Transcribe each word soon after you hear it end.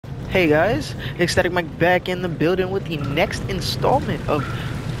Hey guys, Ecstatic Mike back in the building with the next installment of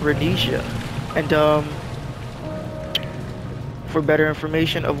NESIA. And for better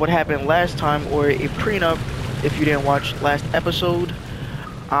information of what happened last time, or a prenup if you didn't watch last episode,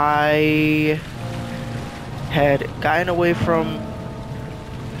 I had gotten away from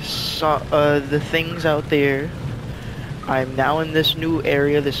the things out there. I'm now in this new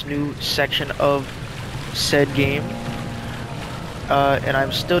area, this new section of said game. And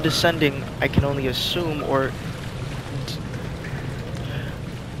I'm still descending, I can only assume, or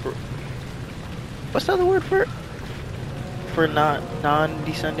what's the other word for it? For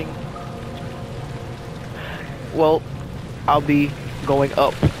non-descending? Well, I'll be going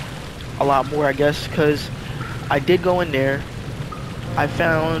up a lot more, I guess, because I did go in there. I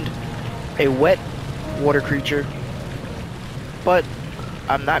found a wet water creature, but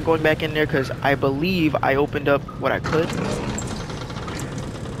I'm not going back in there because I believe I opened up what I could.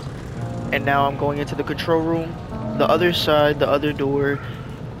 And now I'm going into the control room. The other side, the other door,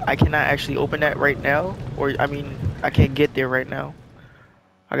 I cannot actually open that right now. Or, I mean, I can't get there right now.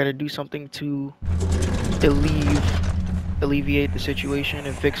 I gotta do something to alleviate the situation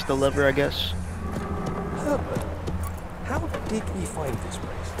and fix the lever, I guess. Herbert, how did we find this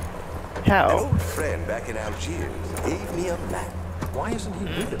place? How? An old friend back in Algiers gave me a map. Why isn't he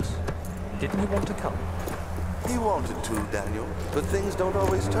with us? Didn't he want to come? He wanted to, Daniel, but things don't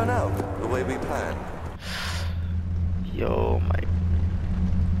always turn out the way we planned. Yo,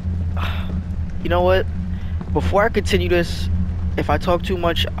 you know what? Before I continue this, if I talk too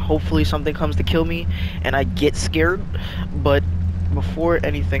much, hopefully something comes to kill me and I get scared. But before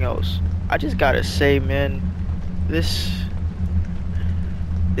anything else, I just gotta say, man, this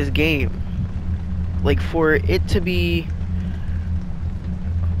game, like, for it to be,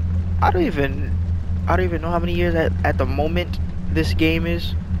 I don't even know how many years at the moment this game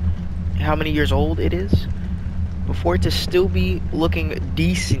is, how many years old it is, before it to still be looking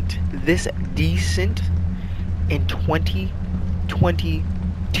decent, this decent in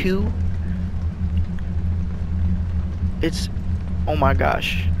 2022. It's, oh my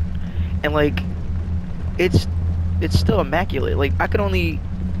gosh. And like, it's still immaculate. Like, I could only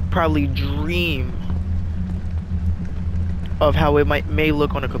probably dream of how it may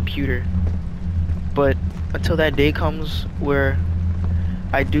look on a computer. But until that day comes where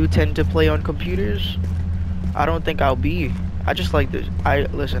I do tend to play on computers, I don't think I'll be. I just like the, I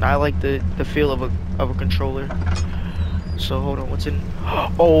like the feel of a controller. So hold on, what's in?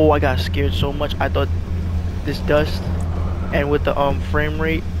 Oh, I got scared so much. I thought this dust, and with the frame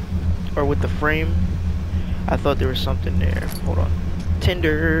rate, or with the frame, I thought there was something there. Hold on.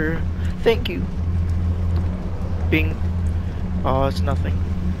 Tinder, thank you. Bing. Oh, it's nothing.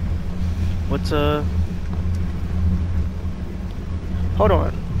 What's hold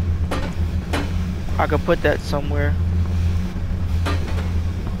on. I could put that somewhere.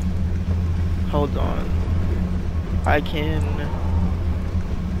 Hold on. I can.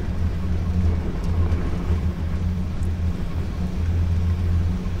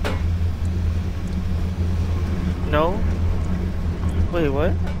 No? Wait,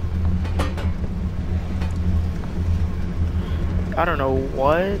 what? I don't know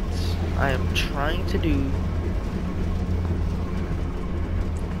what I am trying to do.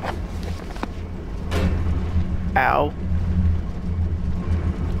 Ow.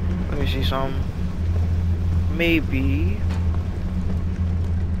 Let me see some. Maybe.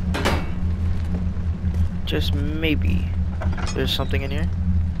 Just maybe. There's something in here.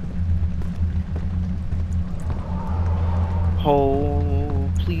 Oh,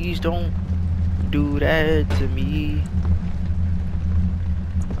 please don't do that to me.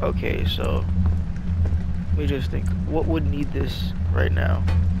 Okay, so let me just think. What would need this right now?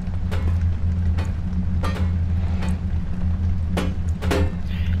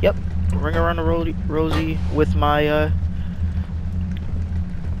 Yep, ring around the rosy with my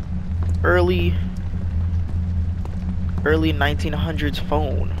early 1900s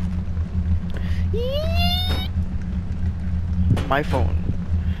phone. My phone.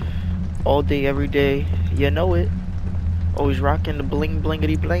 All day, every day. You know it. Always rocking the bling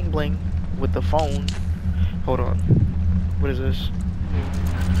blingity bling bling with the phone. Hold on. What is this?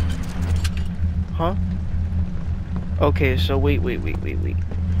 Huh? Okay, so wait.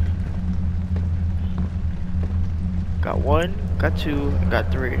 Got one, got two,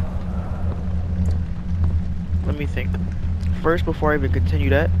 got three. Let me think. First, before I even continue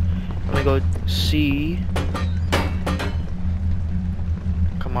that, let me go see.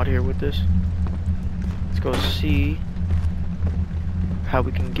 Come out here with this. Let's go see how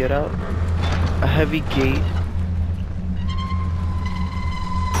we can get out. A heavy gate.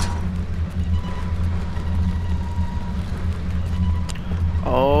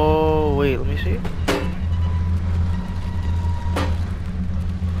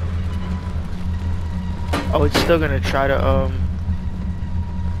 Oh, it's still gonna try to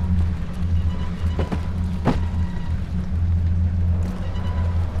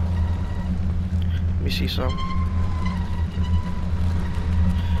let me see some.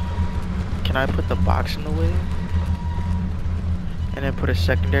 Can I put the box in the way? And then put a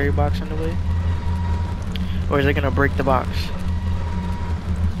secondary box in the way? Or is it gonna break the box?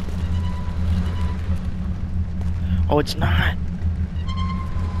 Oh, it's not.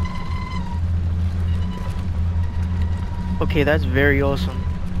 Okay, that's very awesome.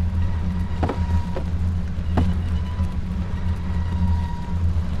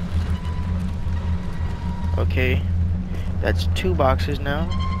 Okay, that's 2 boxes now.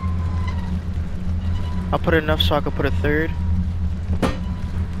 I'll put enough so I can put a third.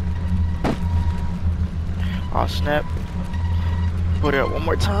 I'll snap. Put it up one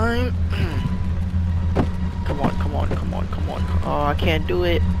more time. Come on, come on, come on, come on. Oh, I can't do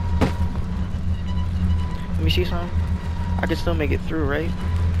it. Let me see some. I can still make it through, right?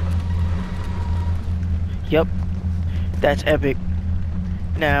 Yep. That's epic.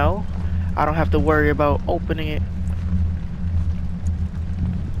 Now, I don't have to worry about opening it.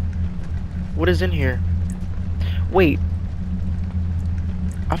 What is in here? Wait.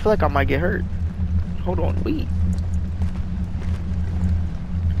 I feel like I might get hurt. Hold on, wait.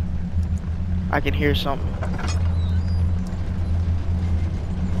 I can hear something.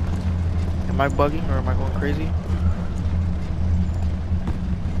 Am I bugging or am I going crazy?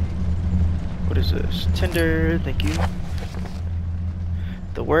 What is this? Tinder, thank you.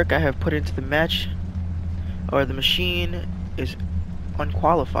 The work I have put into the match or the machine is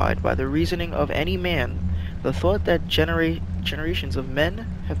unqualified by the reasoning of any man. The thought that generations of men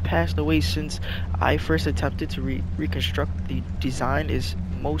have passed away since I first attempted to reconstruct the design is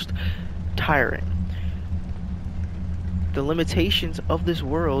most tiring. The limitations of this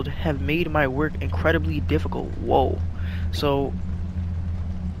world have made my work incredibly difficult. Whoa. So,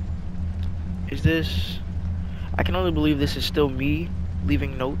 is this... I can only believe this is still me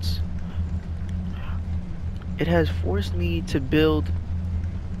leaving notes. It has forced me to build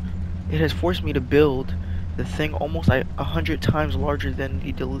the thing almost 100 times larger than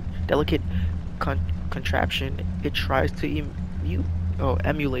the delicate contraption it tries to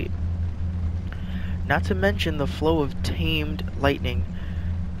emulate. Not to mention the flow of tamed lightning,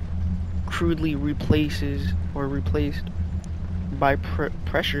 crudely replaced by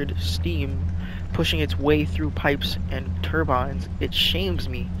pressured steam pushing its way through pipes and turbines. It shames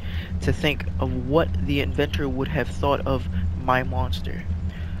me to think of what the inventor would have thought of my monster.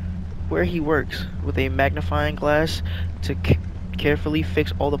 Where he works with a magnifying glass to carefully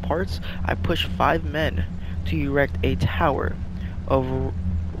fix all the parts, I push 5 men to erect a tower of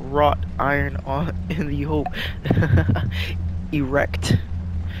wrought iron in the hope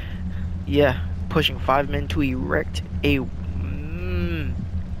pushing 5 men to erect a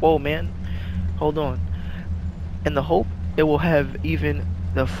whoa, man, hold on. In the hope it will have even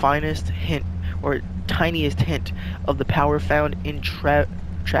the finest hint or tiniest hint of the power found in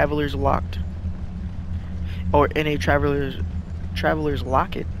Traveler's Locked, or in a Traveler's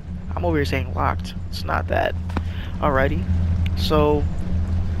Locket. I'm over here saying locked. It's not that. Alrighty. So,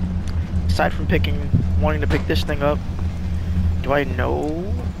 aside from wanting to pick this thing up, do I know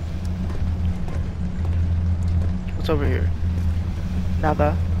what's over here?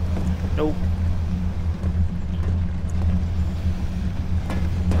 Nada. Nope.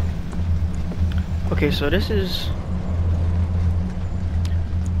 Okay, so this is,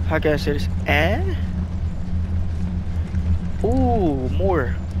 how can I say this? Ooh,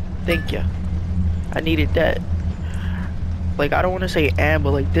 more. Thank you. I needed that. Like, I don't want to say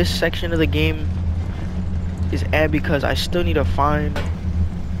but like this section of the game is because I still need to find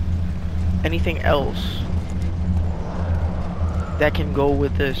anything else that can go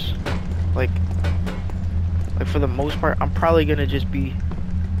with this. Like for the most part, I'm probably gonna just be,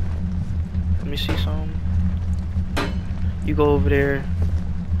 let me see some. You go over there.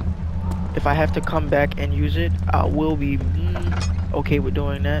 If I have to come back and use it, I will be okay with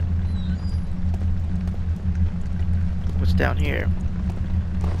doing that. What's down here?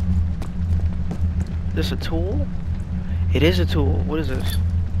 This a tool? It is a tool. What is this?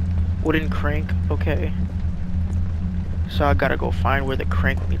 Wooden crank. Okay. So I gotta go find where the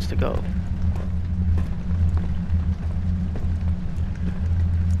crank needs to go.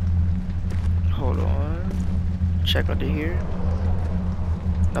 Hold on. Check under here.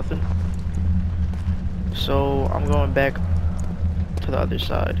 Nothing. So I'm going back to the other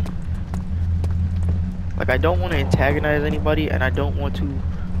side. Like, I don't want to antagonize anybody, and I don't want to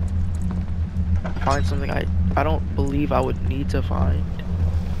find something I don't believe I would need to find.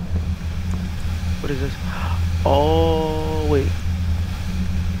 What is this? Oh, wait.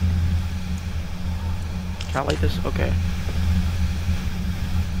 Can I light this? Okay.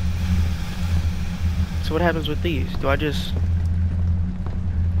 So what happens with these? Do I just...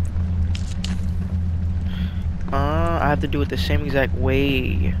 I have to do it the same exact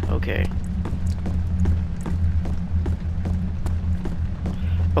way. Okay.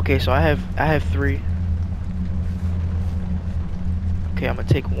 Okay, so I have 3. Okay, I'm gonna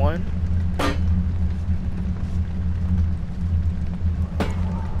take 1.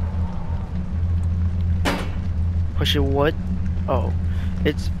 Push it what? Oh.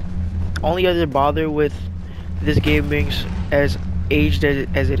 It's only other bother with this game being as aged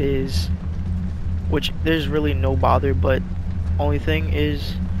as it is, which there's really no bother, but only thing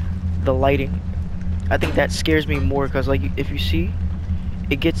is the lighting. I think that scares me more because, like, if you see,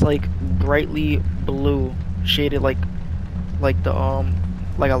 it gets like brightly blue shaded, like the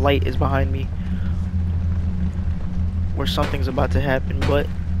like a light is behind me where something's about to happen. But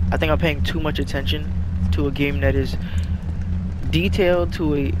I think I'm paying too much attention to a game that is detailed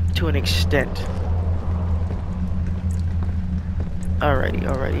to an extent.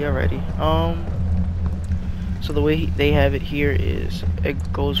 Alrighty. So the way they have it here is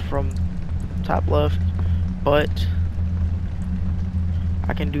it goes from top left, but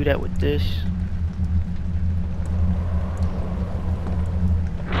I can do that with this.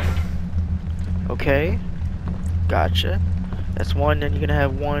 Okay, gotcha. That's 1. Then you're gonna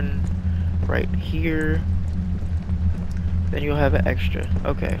have 1 right here. Then you'll have an extra.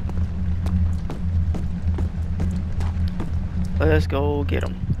 Okay. Let's go get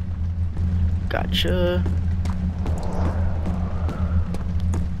them. Gotcha.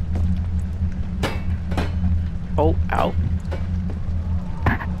 Oh, ow.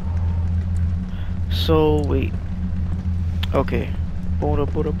 So, wait. Okay.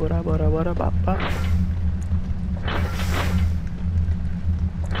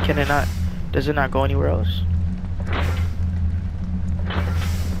 Can it not? Does it not go anywhere else?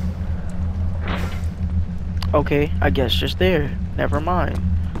 Okay, I guess just there. Never mind.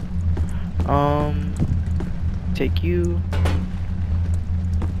 Take you.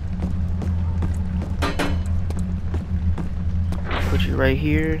 Put you right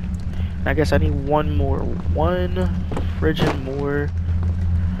here. I guess I need 1 more. 1 frigid more.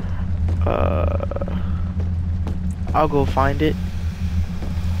 I'll go find it.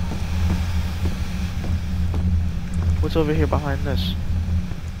 What's over here behind this?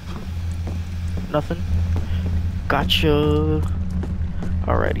 Nothing? Gotcha.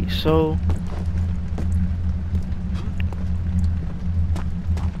 Alrighty, so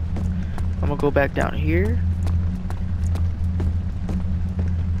I'm gonna go back down here.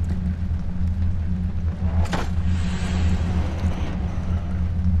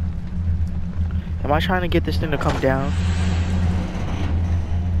 Am I trying to get this thing to come down?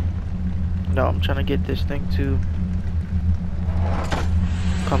 No, I'm trying to get this thing to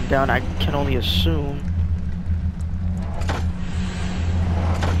come down. I can only assume.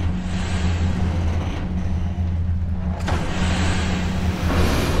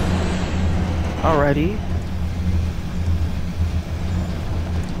 Alrighty.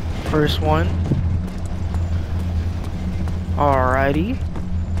 First one. Alrighty.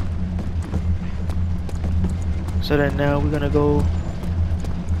 So then now we're gonna go.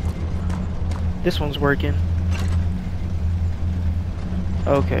 This one's working.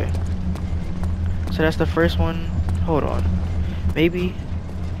 Okay. So that's the first one. Hold on. Maybe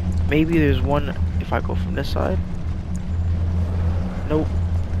there's one if I go from this side. Nope.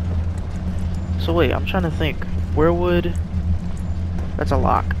 So wait, I'm trying to think. Where would... That's a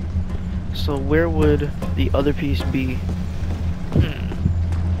lock. So where would the other piece be?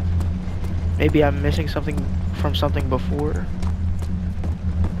 Maybe I'm missing something from something before.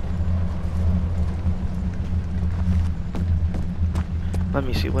 Let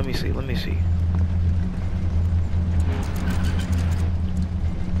me see.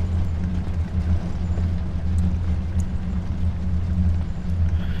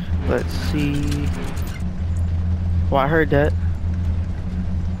 Let's see. Well, I heard that.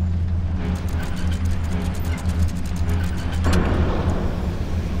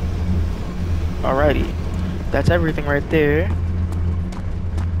 Alrighty. That's everything right there.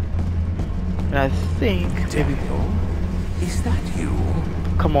 And I think maybe... Is that you?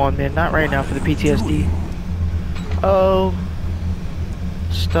 Come on, man. Not right now for the PTSD. Oh.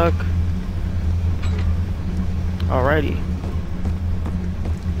 Stuck. Alrighty.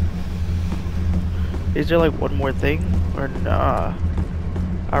 Is there like one more thing? Or nah?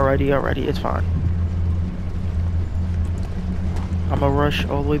 Alrighty. It's fine. I'm gonna rush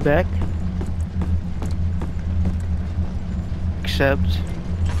all the way back. accept.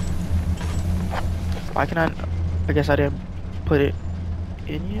 Why can I guess I didn't put it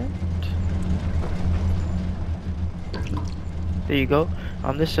in yet. There you go.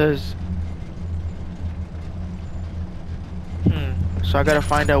 This says so I gotta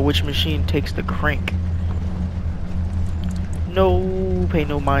find out which machine takes the crank. No, pay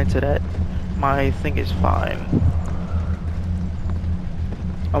no mind to that. My thing is fine.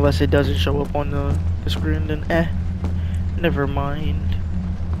 Unless it doesn't show up on the screen, then never mind.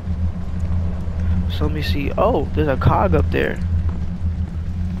 So let me see. Oh, there's a cog up there.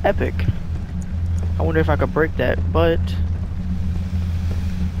 Epic. I wonder if I could break that, but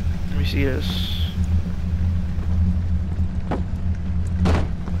let me see this.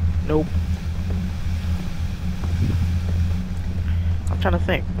 Nope. I'm trying to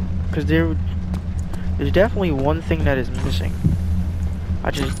think, because there's definitely one thing that is missing.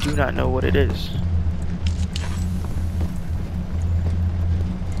 I just do not know what it is.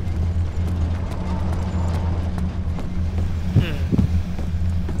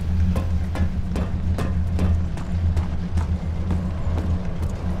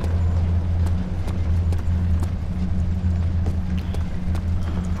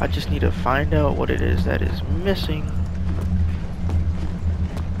 I just need to find out what it is that is missing.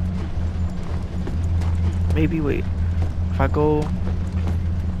 Maybe, wait, if I go,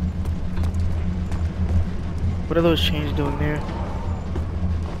 what are those chains doing there?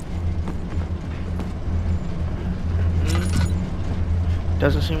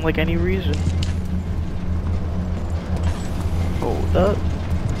 Doesn't seem like any reason. Hold up.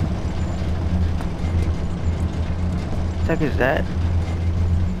 What the heck is that?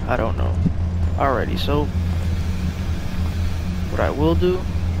 I don't know. Alrighty, so what I will do,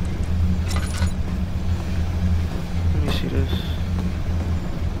 let me see this.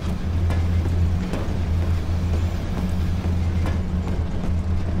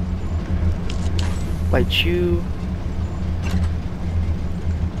 Light you.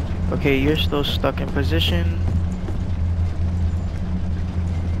 Okay, you're still stuck in position.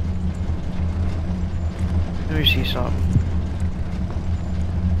 Let me see something.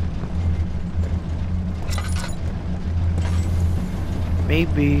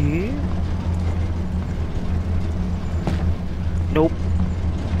 Maybe. Nope.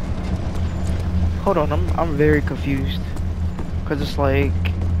 Hold on, I'm very confused. Cause it's like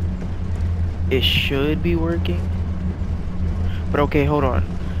it should be working. But okay, hold on.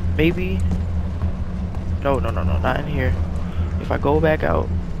 Maybe. No, not in here. If I go back out,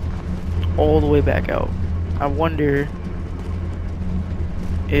 all the way back out, I wonder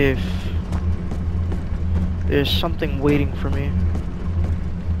if there's something waiting for me.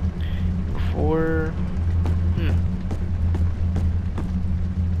 Before,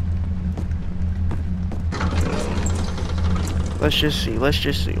 let's just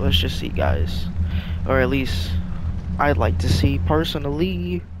see, guys. Or at least I'd like to see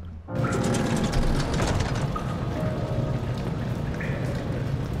personally.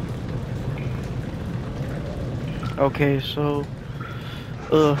 Okay, so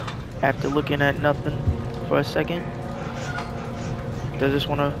after looking at nothing for a second, does this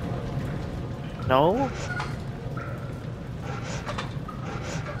wanna? No?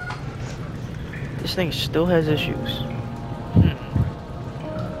 This thing still has issues.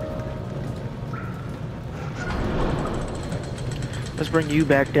 Let's bring you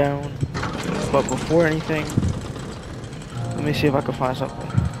back down. But before anything, let me see if I can find something.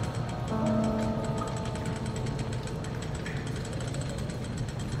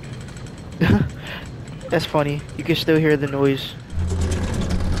 That's funny. You can still hear the noise.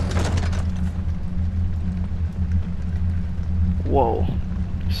 Whoa.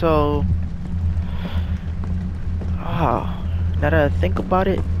 So, now that I think about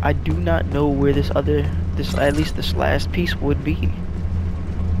it, I do not know where at least this last piece would be.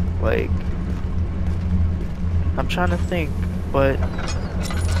 Like, I'm trying to think, but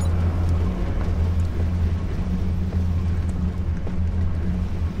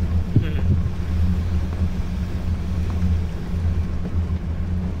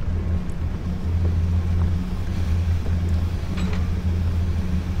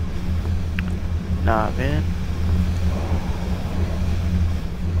nah, man.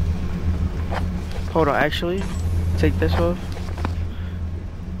 Hold on, actually, take this off.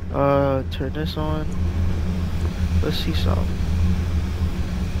 Turn this on. Let's see something.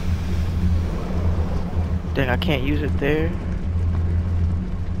 Dang, I can't use it there.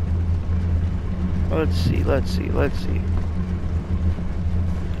 Let's see.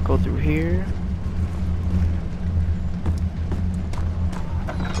 Go through here.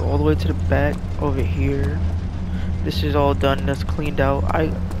 Go all the way to the back over here. This is all done. That's cleaned out.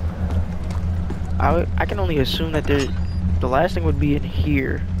 I can only assume that the last thing would be in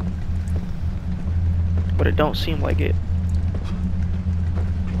here, but it don't seem like it.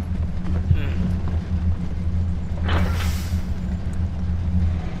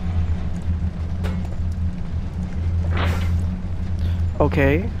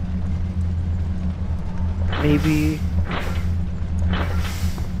 Okay. Maybe.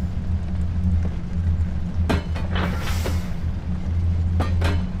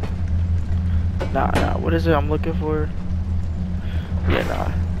 Nah, what is it I'm looking for? Yeah,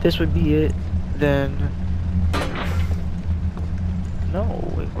 nah. This would be it. Then. No,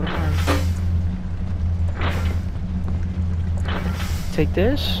 wait, what am I? Take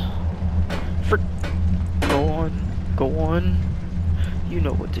this. Go on. Go on. You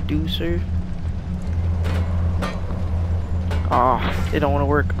know what to do, sir. Ah, it don't want to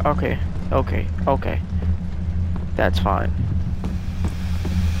work. Okay, okay, okay. That's fine.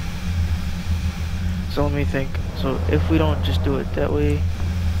 So let me think. So if we don't just do it that way,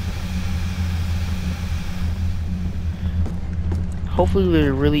 hopefully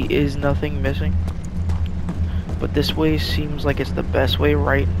there really is nothing missing. But this way seems like it's the best way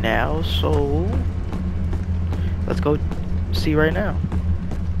right now, so let's go see right now.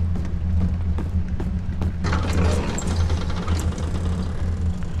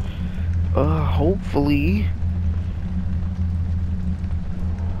 Hopefully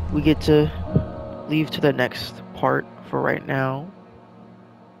we get to leave to the next part for right now.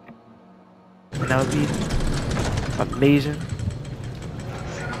 And that would be amazing.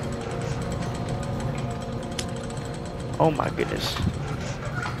 Oh my goodness.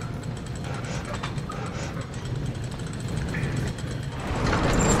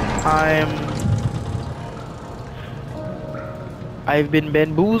 I've been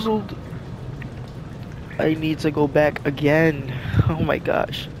bamboozled. I need to go back again. Oh my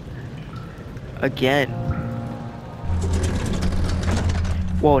gosh. Again.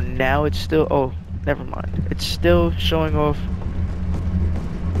 Well, now it's still, oh, never mind. It's still showing off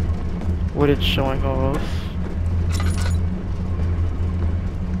what it's showing off.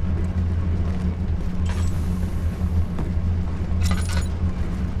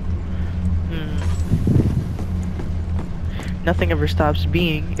 Nothing ever stops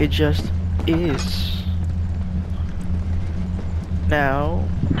being, it just is. Now,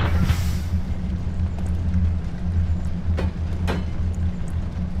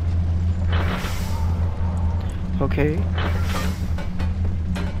 okay.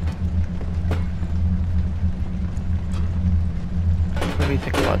 Let me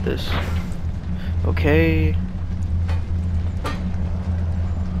think about this. Okay.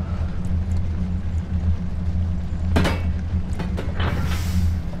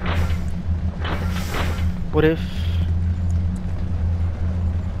 What if?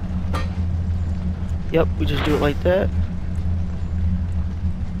 Yep, we just do it like that.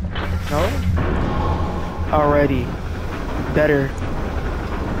 No? Alrighty. Better.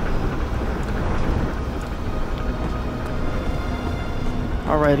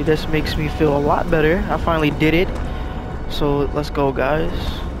 Alrighty, this makes me feel a lot better. I finally did it. So let's go, guys.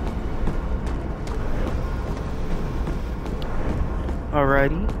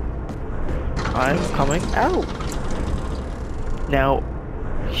 Alrighty. I'm coming out. Now,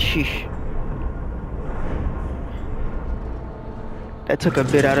 sheesh. That took a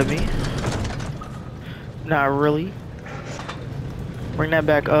bit out of me. Not really. Bring that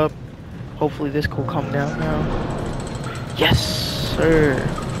back up. Hopefully this will come down now. Yes, sir.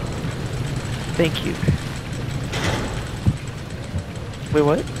 Thank you. Wait,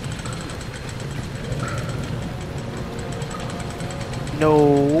 what?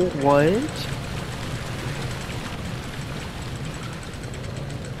 No, what?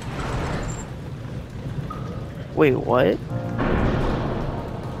 Wait, what?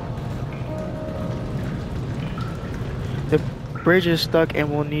 The bridge is stuck and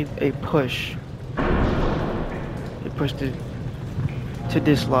we'll need a push. A push to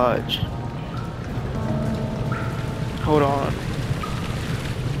dislodge. Hold on.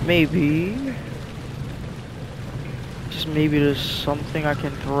 Maybe. Just maybe there's something I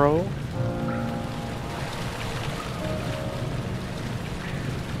can throw.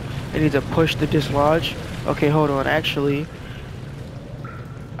 I need to push to dislodge. Okay, hold on. Actually,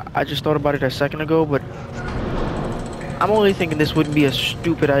 I just thought about it a second ago, but I'm only thinking this wouldn't be a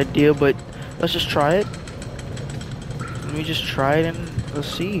stupid idea, but let's just try it. Let me just try it and let's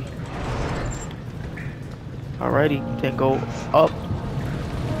see. Alrighty, then go up.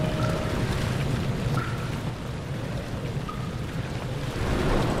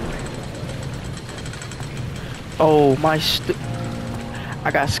 Oh, I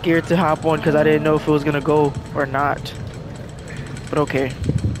got scared to hop on because I didn't know if it was gonna go or not. But okay.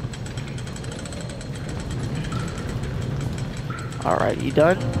 Alright, you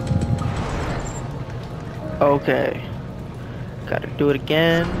done? Okay. Gotta do it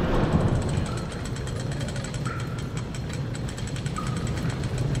again.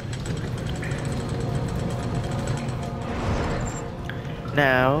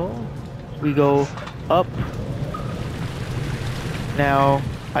 Now we go up. Now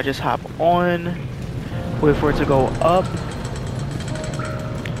I just hop on, wait for it to go up,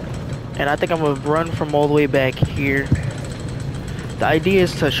 and I think I'm gonna run from all the way back here. The idea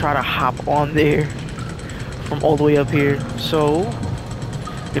is to try to hop on there from all the way up here. So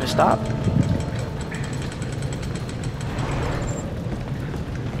I'm gonna stop.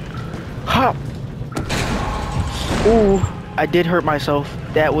 Hop. Ooh, I did hurt myself.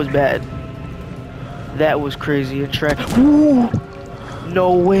 That was bad. That was crazy and trash. Ooh,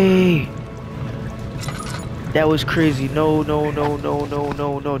 no way. That was crazy. No, no, no, no, no,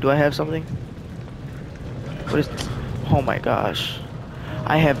 no, no. Do I have something? What is? Oh my gosh.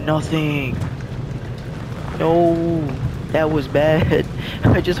 I have nothing. No, that was bad.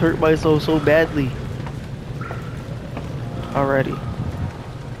 I just hurt myself so badly. Alrighty.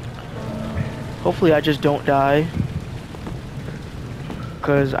 Hopefully I just don't die.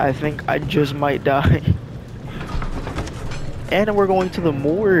 Because I think I just might die. And we're going to the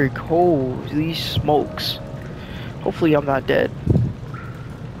morgue. Holy smokes. Hopefully I'm not dead.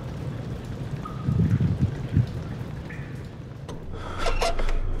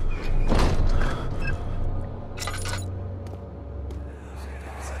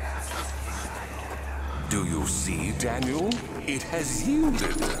 Do you see, Daniel? It has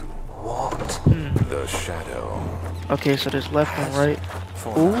yielded. What? The shadow. Okay, so there's left and right.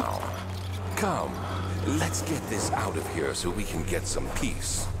 For Ooh. now. Come, let's get this out of here so we can get some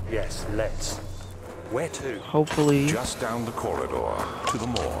peace. Yes, let's. Where to? Hopefully. Just down the corridor to the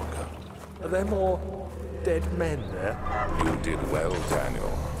morgue. Are there more dead men there? You did well,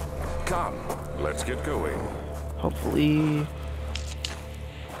 Daniel. Come, let's get going. Hopefully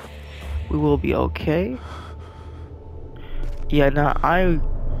we will be okay. Yeah, nah,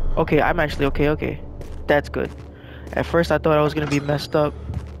 okay, I'm actually okay. That's good. At first I thought I was gonna be messed up.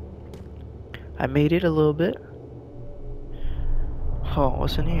 I made it a little bit. Oh,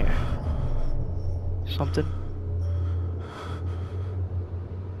 what's in here? Something.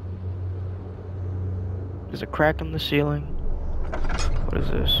 There's a crack in the ceiling. What is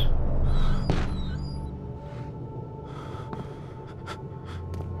this?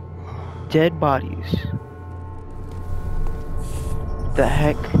 Dead bodies. The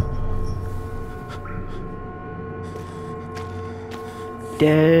heck?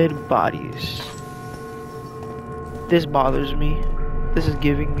 Dead bodies. This bothers me. This is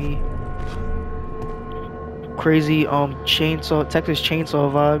giving me crazy Texas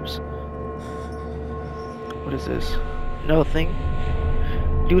Chainsaw vibes. What is this? Nothing.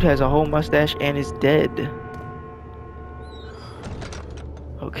 Dude has a whole mustache and is dead.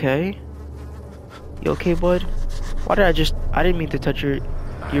 Okay. You okay, bud? Why did I didn't mean to touch your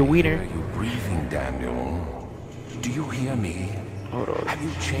wiener. Are you breathing, Daniel? Do you hear me? Hold on. Have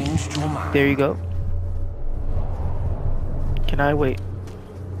you changed your mind? There you go. Can I wait?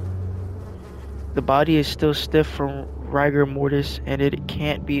 The body is still stiff from rigor mortis, and it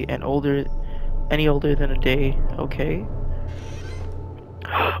can't be any older than a day. Okay.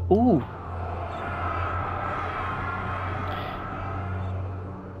 Ooh.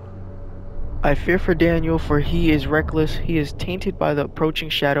 I fear for Daniel, for he is reckless. He is tainted by the approaching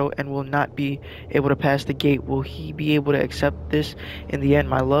shadow and will not be able to pass the gate. Will he be able to accept this in the end,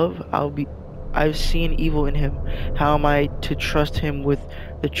 my love? I've seen evil in him. How am I to trust him with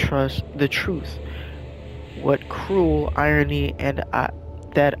the truth? What cruel irony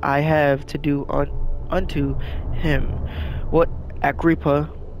that I have to do unto him. What Agrippa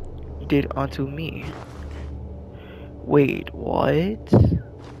did unto me. Wait, what?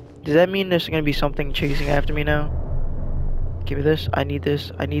 Does that mean there's gonna be something chasing after me now? Give me this. I need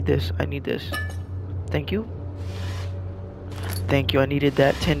this. I need this. I need this. Thank you. Thank you. I needed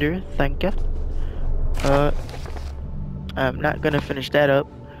that tinder. Thank you. I'm not gonna finish that up.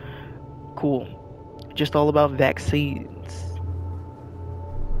 Cool. Just all about vaccines.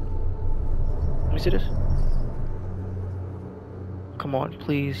 Let me see this. Come on,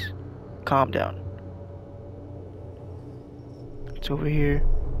 please. Calm down. It's over here.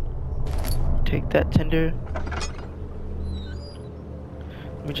 Take that tinder.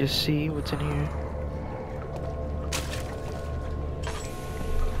 Let me just see what's in here.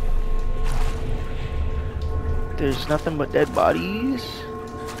 There's nothing but dead bodies.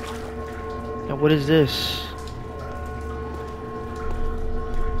 And what is this?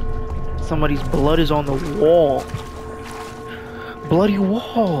 Somebody's blood is on the wall. Bloody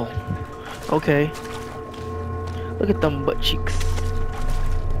wall. Okay. Look at them butt cheeks.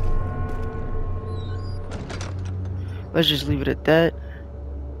 Let's just leave it at that.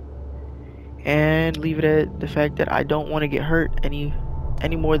 And leave it at the fact that I don't want to get hurt any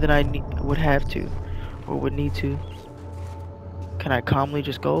more than I would have to or would need to. Can I calmly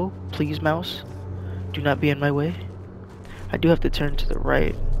just go? Please, mouse. Do not be in my way. I do have to turn to the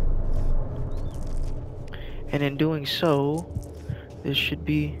right. And in doing so, this should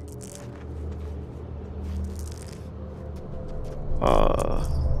be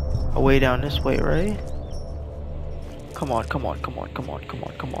a way down this way, right? Come on, come on, come on, come on, come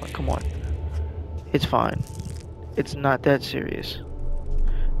on, come on, come on. It's fine. It's not that serious.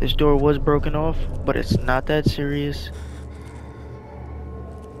 This door was broken off, but it's not that serious.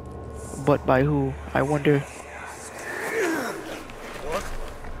 But by who? I wonder.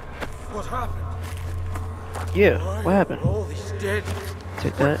 What happened? Yeah, what happened? All these dead.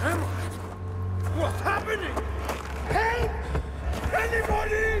 Take that. Where am I? What's happening? Help!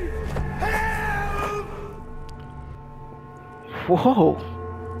 Anybody! Help! Whoa.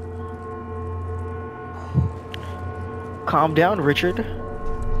 Calm down, Richard.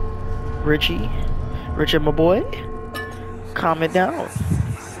 Richard, my boy. Calm it down.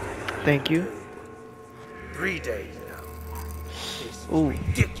 Thank you. 3 days now. This is Ooh.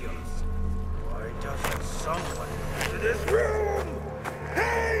 ridiculous. Why doesn't someone enter this room?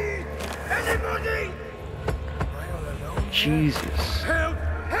 Hey! Anybody? Am I all alone? Jesus. Help!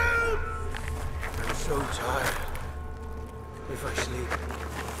 Help! I'm so tired. If I sleep,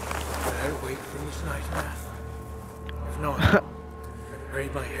 will I wake from this nightmare? If not, I pray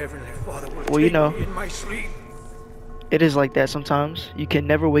my heavenly Father will Well, you take know. me in my sleep. It is like that sometimes. You can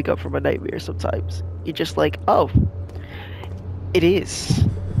never wake up from a nightmare sometimes. You're just like, oh, it is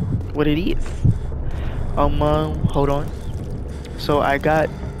what it is. Hold on. So I got,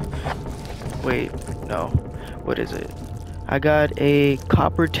 wait, no, what is it? I got a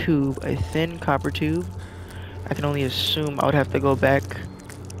copper tube, a thin copper tube. I can only assume I would have to go back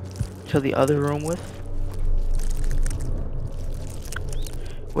to the other room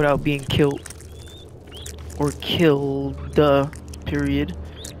without being killed. Or killed, period.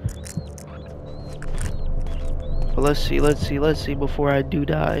 But let's see before I do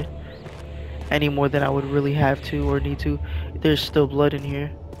die. Any more than I would really have to or need to. There's still blood in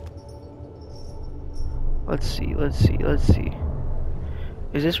here. Let's see.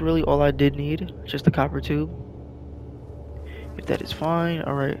 Is this really all I did need? Just the copper tube? If that is fine,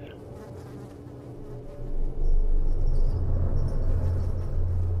 alright.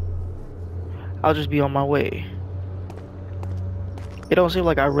 I'll just be on my way. It don't seem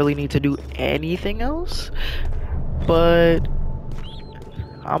like I really need to do anything else, but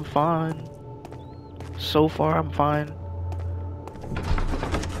I'm fine. So far, I'm fine.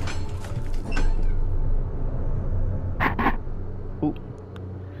 Ooh.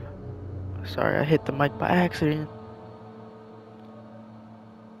 Sorry, I hit the mic by accident.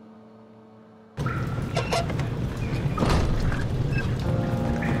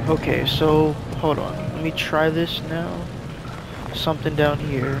 Okay, so hold on. Let me try this now. Something down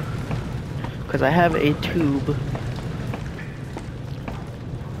here, because I have a tube.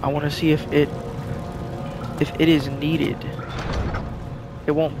 I want to see if it is needed.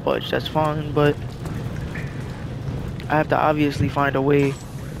 It won't budge. That's fine, but I have to obviously find a way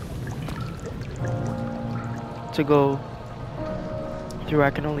to go through.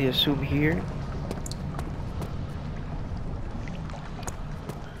 I can only assume here.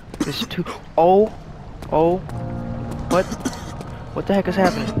 This tube. Oh, what the heck is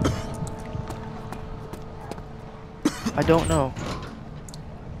happening? I don't know.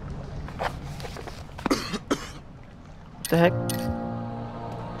 What the heck?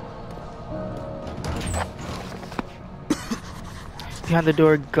 Behind the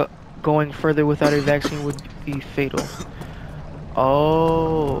door, going further without a vaccine would be fatal.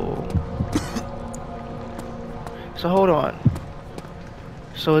 Oh. So hold on.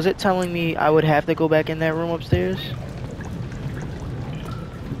 So is it telling me I would have to go back in that room upstairs?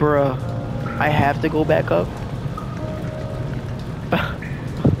 Bruh, I have to go back up?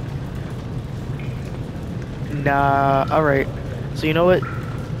 Nah, alright. So you know what?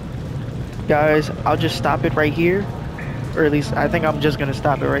 Guys, I'll just stop it right here. Or at least, I think I'm just gonna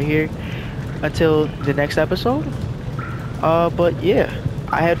stop it right here until the next episode. But yeah,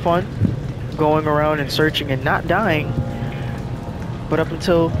 I had fun going around and searching and not dying. But up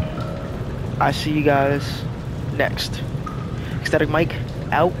until I see you guys next. Ecstatic Mike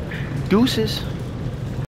out. Deuces.